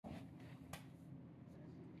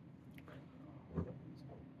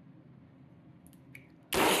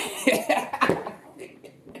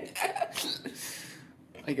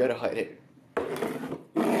I gotta hide it.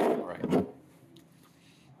 Alright.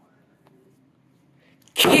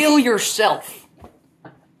 Kill yourself!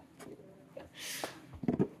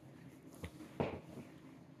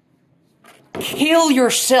 Kill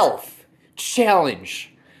yourself!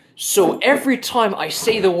 Challenge. So every time I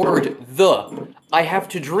say the word the, I have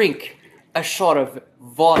to drink a shot of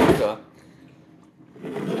vodka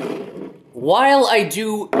while I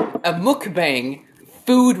do a mukbang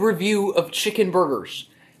food review of chicken burgers.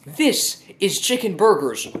 This is chicken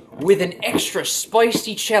burgers with an extra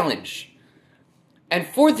spicy challenge. And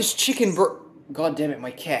for this God damn it, my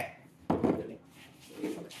cat.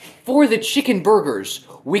 For the chicken burgers,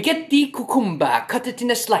 we get the cucumber, cut it in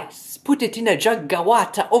a slice, put it in a jug of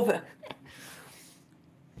water over.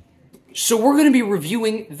 So we're going to be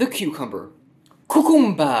reviewing the cucumber.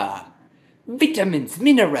 Cucumber. Vitamins,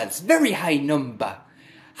 minerals, very high number.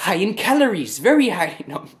 High in calories, very high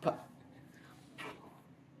number.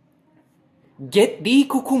 Get the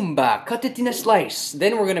cucumber, cut it in a slice.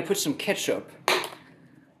 Then we're going to put some ketchup.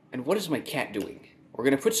 And what is my cat doing? We're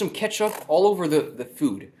going to put some ketchup all over the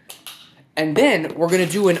food. And then we're going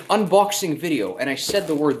to do an unboxing video. And I said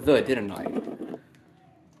the word the, didn't I?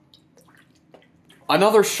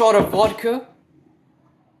 Another shot of vodka.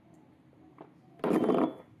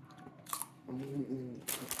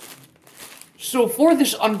 So for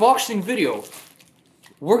this unboxing video,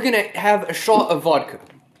 we're going to have a shot of vodka.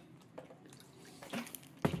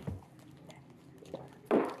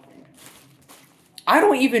 I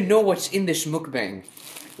don't even know what's in this mukbang.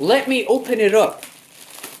 Let me open it up.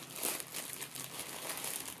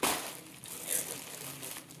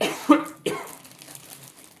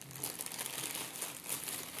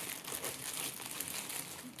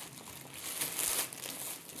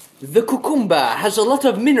 The cucumber has a lot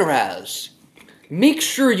of minerals. Make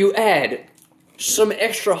sure you add some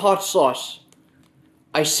extra hot sauce.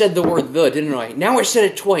 I said the word the, didn't I? Now I said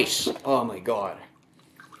it twice. Oh my god.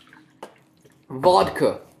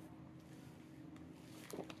 Vodka.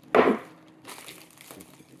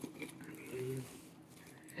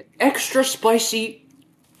 Extra spicy.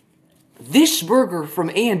 This burger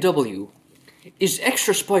from A&W is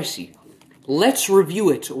extra spicy. Let's review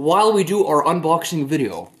it while we do our unboxing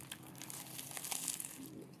video.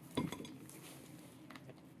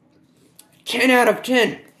 10 out of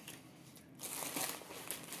 10.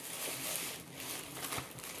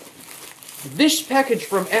 This package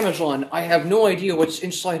from Amazon, I have no idea what's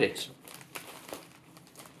inside it.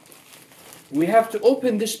 We have to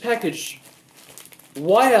open this package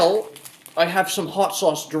while I have some hot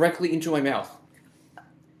sauce directly into my mouth.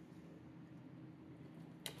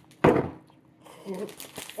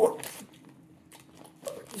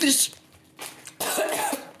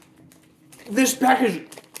 This package,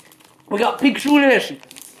 we got pink shoelace.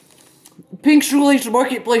 Pink shoelace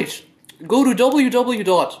marketplace. Go to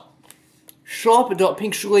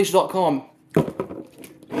www.shop.pinkshoelace.com.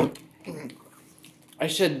 I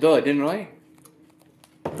said the, didn't I?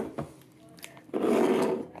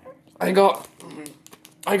 I got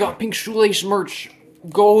pink shoelace merch.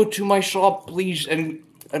 Go to my shop, please, and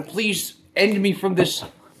please end me from this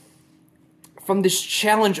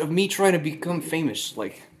challenge of me trying to become famous.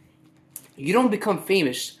 Like, you don't become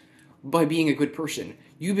famous by being a good person.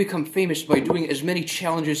 You become famous by doing as many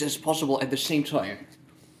challenges as possible at the same time.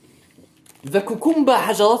 The cucumber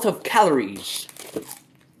has a lot of calories.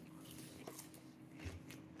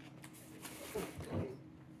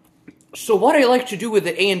 So what I like to do with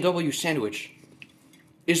the A&W sandwich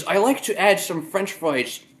is I like to add some French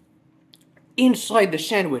fries inside the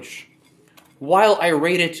sandwich while I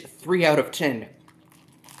rate it 3 out of 10.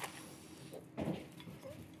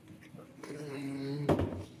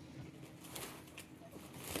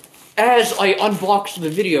 As I unbox the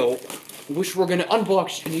video, which we're going to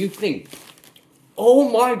unbox a new thing. Oh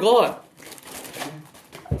my god!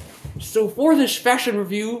 So for this fashion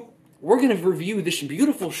review, we're going to review this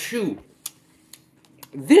beautiful shoe.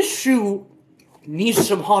 This shoe needs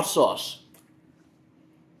some hot sauce.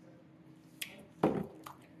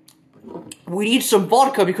 We need some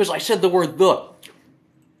vodka because I said the word the.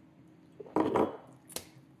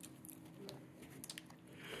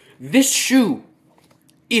 This shoe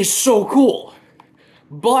is so cool.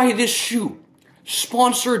 Buy this shoe.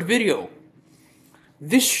 Sponsored video.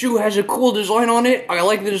 This shoe has a cool design on it. I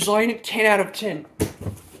like the design. 10 out of 10.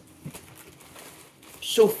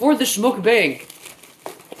 So for this mukbang,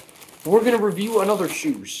 we're going to review another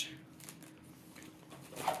shoes.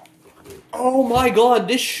 Oh my god,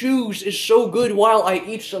 this shoes is so good while I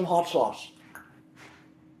eat some hot sauce.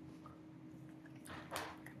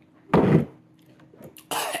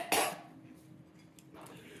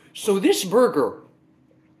 So this burger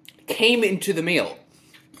came into the mail.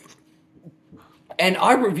 And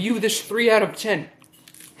I review this 3 out of 10.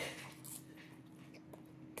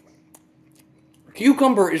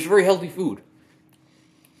 Cucumber is very healthy food.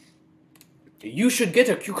 You should get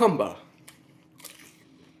a cucumber.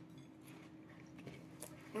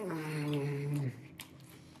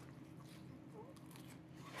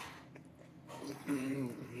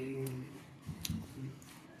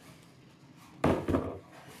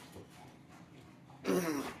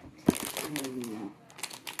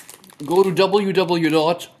 Go to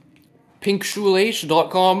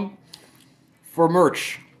www.pinkshoelace.com for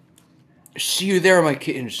merch. See you there, my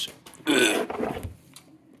kittens.